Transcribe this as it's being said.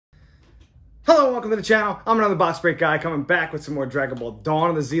Hello and welcome to the channel. I'm another box break guy coming back with some more Dragon Ball Dawn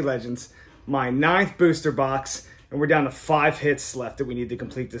of the Z Legends, my 9th booster box, and we're down to 5 hits left that we need to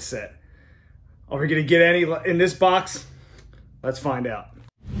complete this set. Are we going to get any in this box? Let's find out.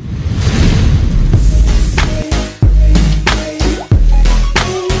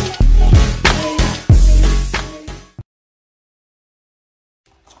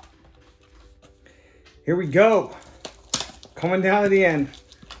 Here we go. Coming down to the end.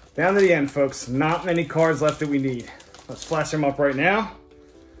 Down to the end, folks. Not many cards left that we need. Let's flash them up right now.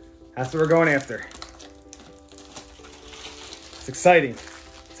 That's what we're going after. It's exciting.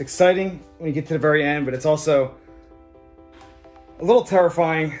 It's exciting when you get to the very end, but it's also a little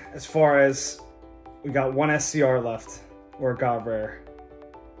terrifying as far as we got one SCR left or a God Rare.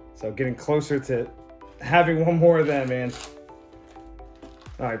 So getting closer to having one more of them, man.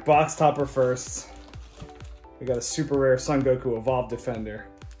 All right, box topper first. We got a super rare Son Goku Evolved Defender.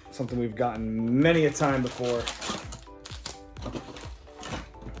 Something we've gotten many a time before.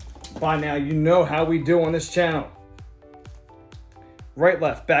 By now, you know how we do on this channel. Right,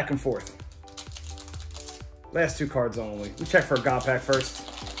 left, back and forth. Last 2 cards only. We check for a God Pack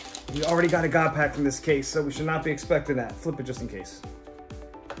first. We already got a God Pack in this case, so we should not be expecting that. Flip it just in case.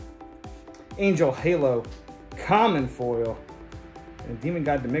 Angel Halo Common Foil. And Demon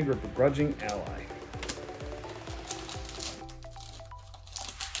God Demigra Begrudging Ally.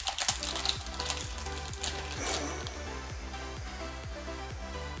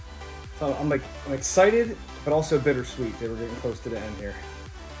 So I'm excited, but also bittersweet that we're getting close to the end here.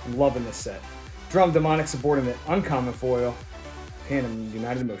 I'm loving this set. Drum Demonic Subordinate Uncommon Foil. Panem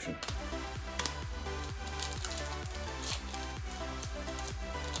United Motion.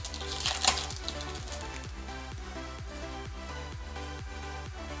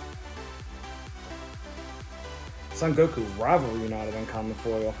 Son Goku Rivalry United Uncommon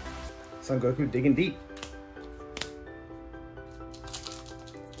Foil. Son Goku Digging Deep.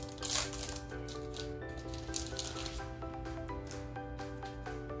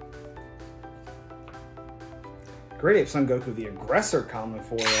 Great Ape Son Goku, the Aggressor Common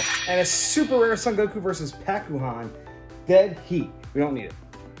Foil, and a super rare Son Goku versus Pakuhan, Dead Heat. We don't need it.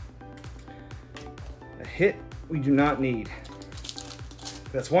 A hit we do not need.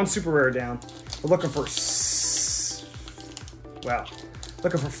 That's 1 super rare down. We're looking for,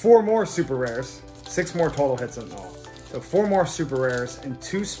 looking for 4 more super rares, 6 more total hits in all. So 4 more super rares and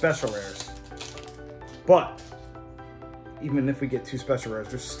 2 special rares. But even if we get 2 special rares,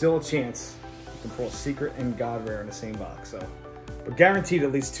 there's still a chance can pull a secret and God Rare in the same box. So, but guaranteed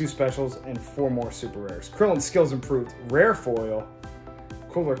at least 2 specials and 4 more super rares. Krillin Skills Improved Rare Foil,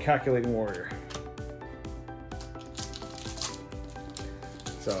 Cooler Calculating Warrior.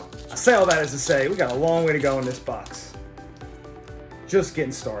 So I say all that as to say we got a long way to go in this box. Just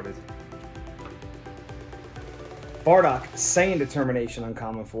getting started. Bardock Saiyan Determination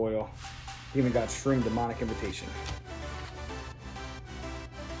Uncommon Foil. Even got Shroom Demonic Invitation.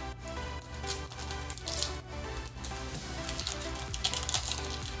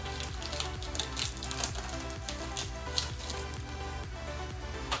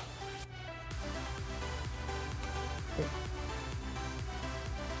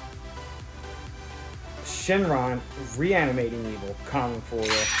 Shenron Reanimating Evil Common Foil,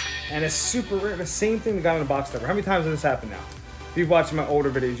 and a super rare, the same thing we got in the box cover. How many times has this happened now? If you've watched my older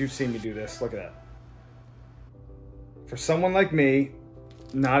videos, you've seen me do this. Look at that. For someone like me,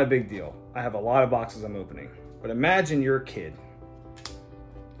 not a big deal. I have a lot of boxes I'm opening. But imagine you're a kid.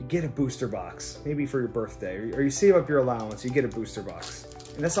 You get a booster box, maybe for your birthday, or you save up your allowance, you get a booster box.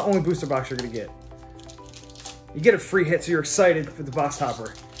 And that's the only booster box you're gonna get. You get a free hit, so you're excited for the box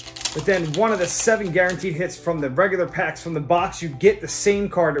topper. But then one of the 7 guaranteed hits from the regular packs from the box, you get the same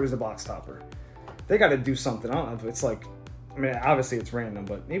card that was the box topper. They got to do something. I don't know if it's like, I mean, obviously it's random,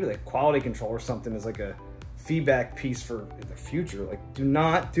 but maybe like quality control or something is like a feedback piece for the future. Like, do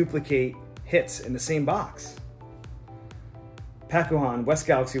not duplicate hits in the same box. Pakuhan, West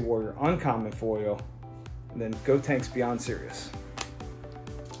Galaxy Warrior, Uncommon Foil, and then Gotenks Beyond Sirius.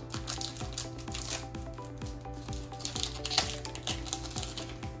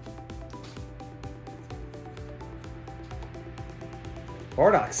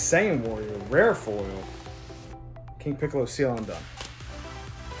 Bardock Saiyan Warrior, Rare Foil, King Piccolo Seal Undone.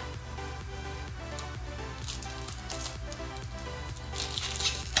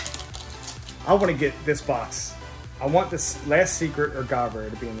 I want to get this box. I want this last secret or God Rare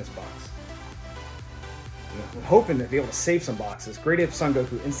to be in this box. I'm hoping to be able to save some boxes. Great Ape Son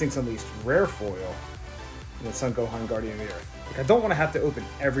Goku, Instincts Unleashed, Rare Foil, and then Son Gohan, Guardian of the Earth. Like, I don't want to have to open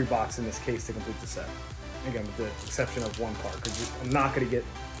every box in this case to complete the set. Again, with the exception of one card, because I'm not going to get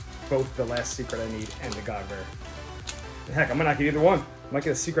both the last secret I need and the God Rare. Heck, I might not get either one. I might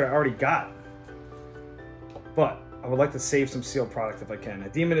get a secret I already got. But I would like to save some sealed product if I can. A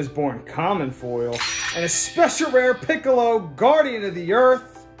Demon is Born common foil and a special rare Piccolo Guardian of the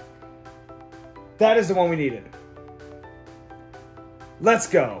Earth. That is the one we needed. Let's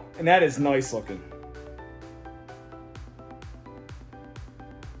go. And that is nice looking.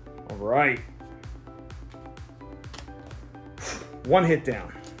 All right. One hit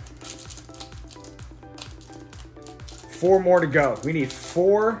down. 4 more to go. We need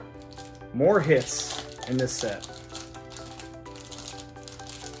 4 more hits in this set.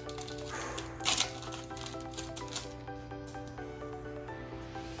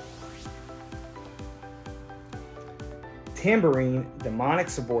 Tambourine, Demonic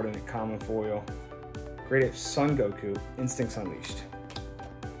Subordinate common foil. Great Ape Son Goku, Instincts Unleashed.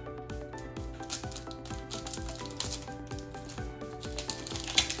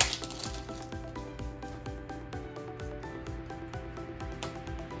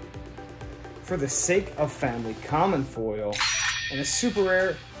 For the Sake of Family common foil and a super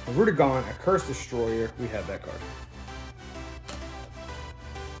rare Rutagon, a Curse Destroyer. We have that card.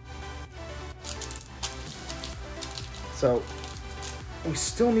 So we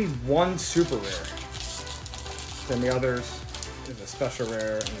still need 1 super rare. Then the others is a special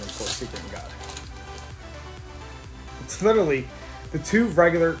rare and then of course Secret and God. It's literally the 2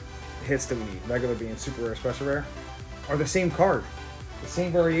 regular hits that we need, regular being super rare, special rare, are the same card. The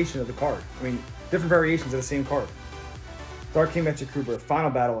same variation of the card. I mean, different variations of the same card. Dark King Mecha Final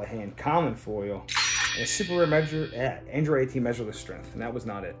Battle at Hand, common foil, and a super rare measure, Android 18 Measureless Strength, and that was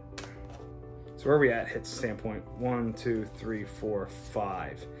not it. So where are we at hits standpoint? 1, 2, 3, 4,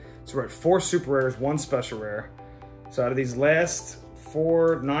 5. So we're at 4 super rares, 1 special rare. So out of these last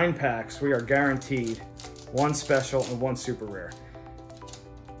 9 packs, we are guaranteed 1 special and 1 super rare.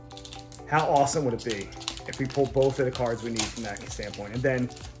 How awesome would it be if we pull both of the cards we need from that standpoint? And then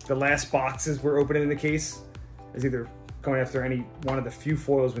the last boxes we're opening in the case is either going after any one of the few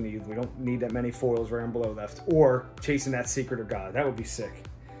foils we need. We don't need that many foils rare and below left, or chasing that Secret or God. That would be sick.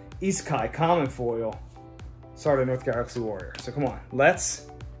 Isekai common foil, Sarda North Galaxy Warrior. So come on, let's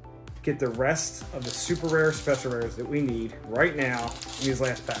get the rest of the super rare special rares that we need right now in these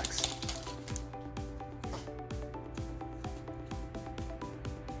last packs.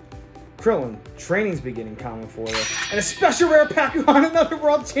 Krillin, Training's Beginning common foil, and a special rare Pakuhan, another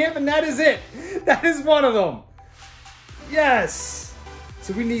world champ, and that is it. That is one of them. Yes.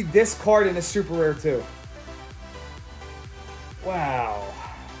 So we need this card in a super rare too. Wow.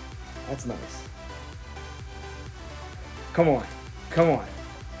 That's nice. Come on. Come on.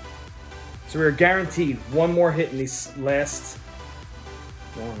 So we're guaranteed 1 more hit in these last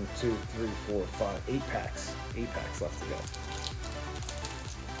 1, 2, 3, 4, 5, 8 packs. 8 packs left to go.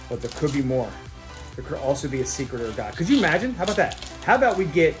 But there could be more. There could also be a secret or a God. Could you imagine? How about that? How about we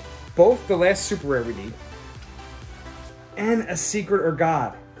get both the last super rare we need and a secret or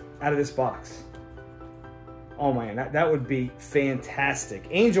God out of this box? Oh man, that would be fantastic.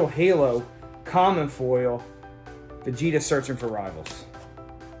 Angel Halo, common foil, Vegeta Searching for Rivals.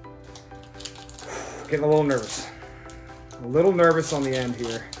 Getting a little nervous. A little nervous on the end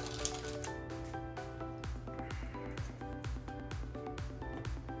here.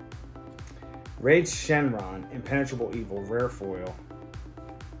 Rage Shenron, Impenetrable Evil, rare foil.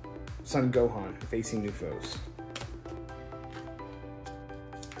 Son Gohan, facing new foes.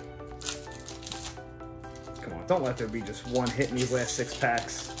 Come on, don't let there be just 1 hit in these last 6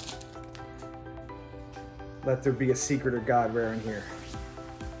 packs. Let there be a secret or God rare in here.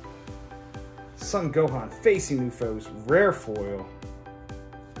 Son Gohan, facing new foes, rare foil.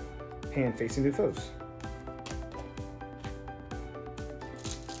 Pan facing new foes.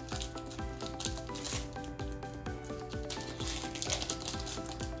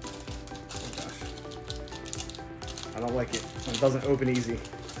 I don't like it. It doesn't open easy.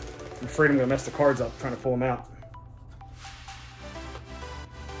 I'm afraid I'm going to mess the cards up trying to pull them out.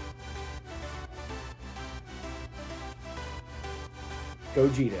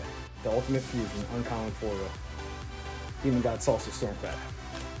 Gogeta, the Ultimate Fusion, uncommon foil. Demon God Salsa Stormbat.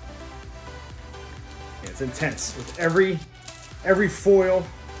 Yeah, it's intense. With every foil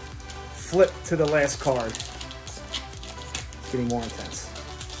flip to the last card, it's getting more intense.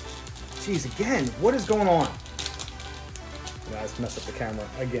 Jeez, again, what is going on? I just messed up the camera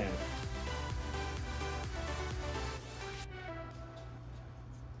again.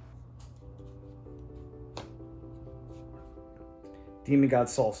 Demon God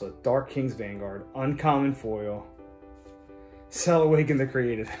Salsa, Dark King's Vanguard, uncommon foil, Cell Awaken the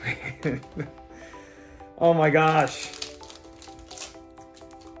Created. Oh my gosh.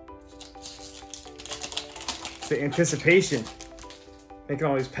 the anticipation. Making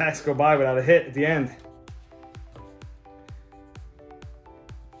all these packs go by without a hit at the end.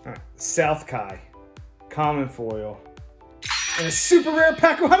 All right, South Kai, common foil, and a super rare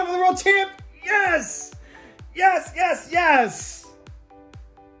Paku Hana for the world champ. Yes, yes, yes, yes.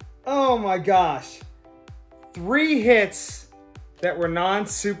 Oh my gosh, 3 hits that were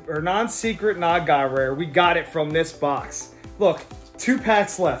non-secret, non-god rare. We got it from this box. Look, 2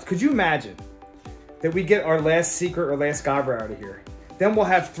 packs left. Could you imagine that we get our last secret or last god rare out of here? Then we'll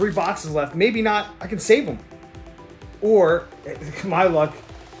have 3 boxes left. Maybe not. I can save them. Or, my luck,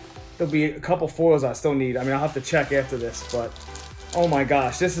 there'll be a couple foils I still need. I mean, I'll have to check after this, but oh my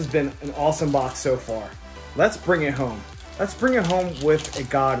gosh, this has been an awesome box so far. Let's bring it home. Let's bring it home with a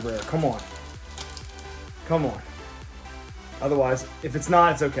god rare. Come on. Come on. Otherwise, if it's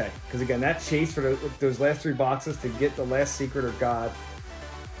not, it's okay. Because again, that chase for those last 3 boxes to get the last secret or god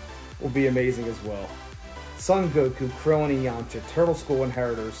will be amazing as well. Son Goku, Krillin, and Yamcha, Turtle School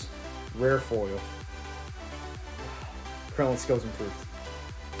Inheritors, rare foil. Krillin skills improved.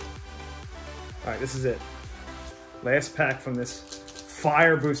 Alright, this is it. Last pack from this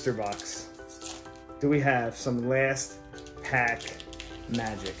fire booster box. Do we have some last pack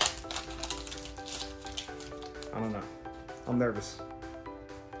magic? I don't know. I'm nervous.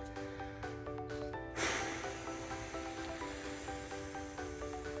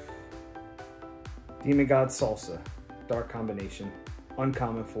 Demon God Salsa, dark combination,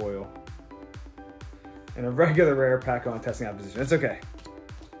 uncommon foil, and a regular rare pack on testing opposition. That's okay.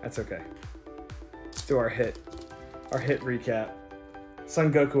 That's okay. Let's do our hit recap.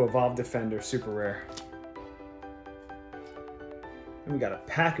 Son Goku Evolved Defender, super rare. And we got a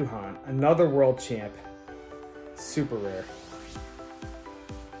Pakuhan, another world champ, super rare.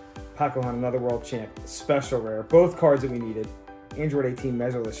 Pakuhan, another world champ, special rare. Both cards that we needed. Android 18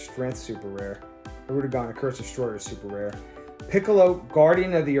 Measureless Strength, super rare. Rudigan, a Curse Destroyer, super rare. Piccolo,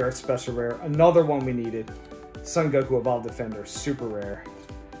 Guardian of the Earth, special rare. Another one we needed. Son Goku Evolved Defender, super rare.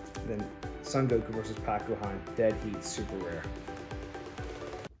 And then Son Goku versus Pakuhan, Dead Heat, super rare.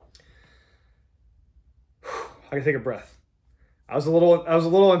 I can take a breath. I was a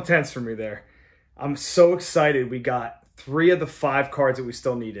little intense for me there. I'm so excited we got 3 of the 5 cards that we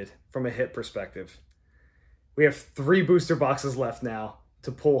still needed from a hit perspective. We have 3 booster boxes left now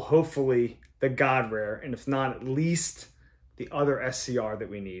to pull, hopefully, the god rare, and if not, at least the other SCR that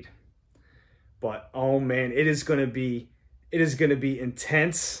we need. But oh man, it is gonna be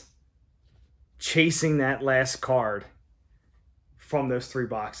intense chasing that last card from those 3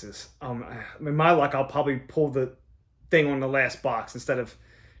 boxes. I mean, my luck, I'll probably pull the thing on the last box instead of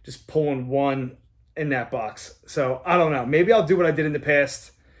just pulling one in that box. So I don't know. Maybe I'll do what I did in the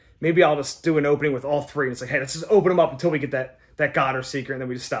past. Maybe I'll just do an opening with all 3. And it's like, hey, let's just open them up until we get that god or secret, and then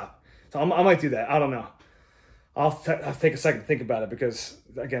we just stop. So I might do that. I don't know. I'll take a second to think about it because,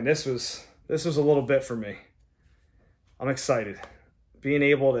 again, this was a little bit for me. I'm excited. Being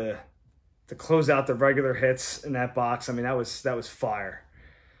able to close out the regular hits in that box, I mean, that was fire.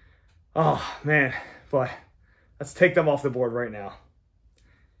 Oh, man. But let's take them off the board right now.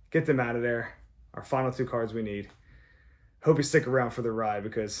 Get them out of there. Our final 2 cards we need. Hope you stick around for the ride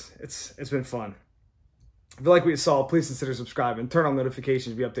because it's been fun. If you like what you saw, please consider subscribing. Turn on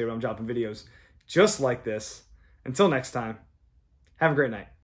notifications to be updated when I'm dropping videos just like this. Until next time, have a great night.